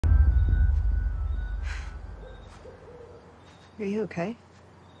Are you okay?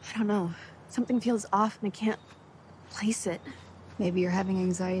 I don't know. Something feels off and I can't place it. Maybe you're having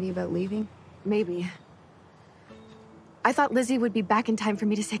anxiety about leaving? Maybe. I thought Lizzie would be back in time for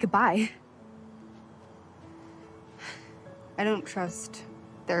me to say goodbye. I don't trust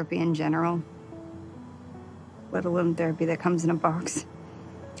therapy in general, let alone therapy that comes in a box.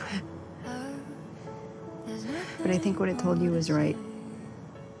 But I think what it told you was right.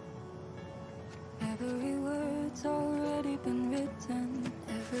 Every word's already been written,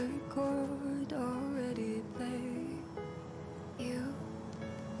 every chord already played. You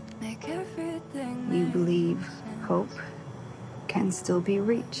make everything. You believe hope can still be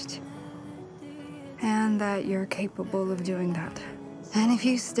reached, and that you're capable of doing that. And if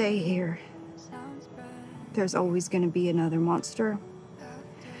you stay here, there's always going to be another monster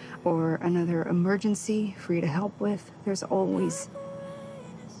or another emergency for you to help with. There's always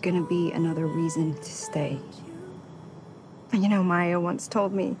going to be another reason to stay. And you know, Maya once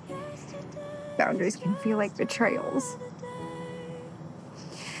told me boundaries can feel like betrayals.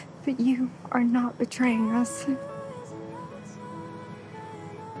 But you are not betraying us.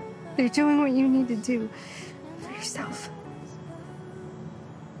 You're doing what you need to do for yourself.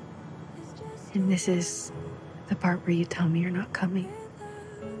 And this is the part where you tell me you're not coming.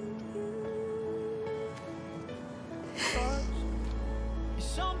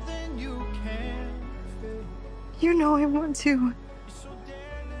 You know I want to.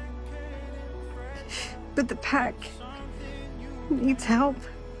 But the pack needs help.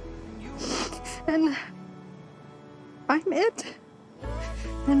 And I'm it.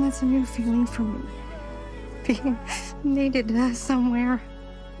 And that's a new feeling for me. Being needed somewhere.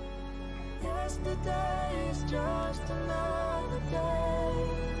 Yesterday is just another day.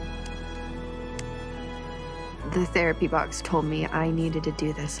 The therapy box told me I needed to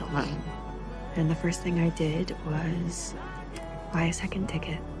do this alone. And the first thing I did was buy a second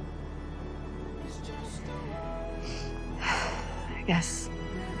ticket. I guess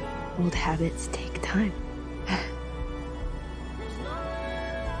old habits take time.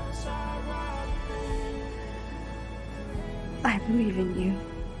 I believe in you.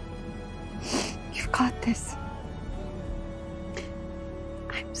 You've got this.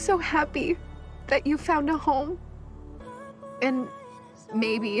 I'm so happy that you found a home. And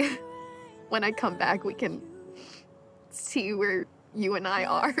maybe when I come back, we can see where you and I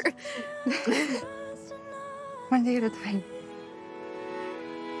are. One day at a time.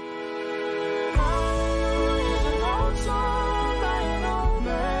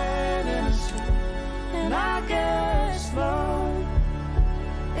 And I guess love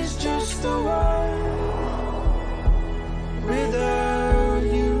is just a word without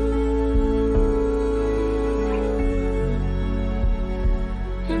you.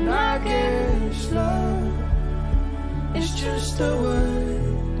 And I guess love is just a word.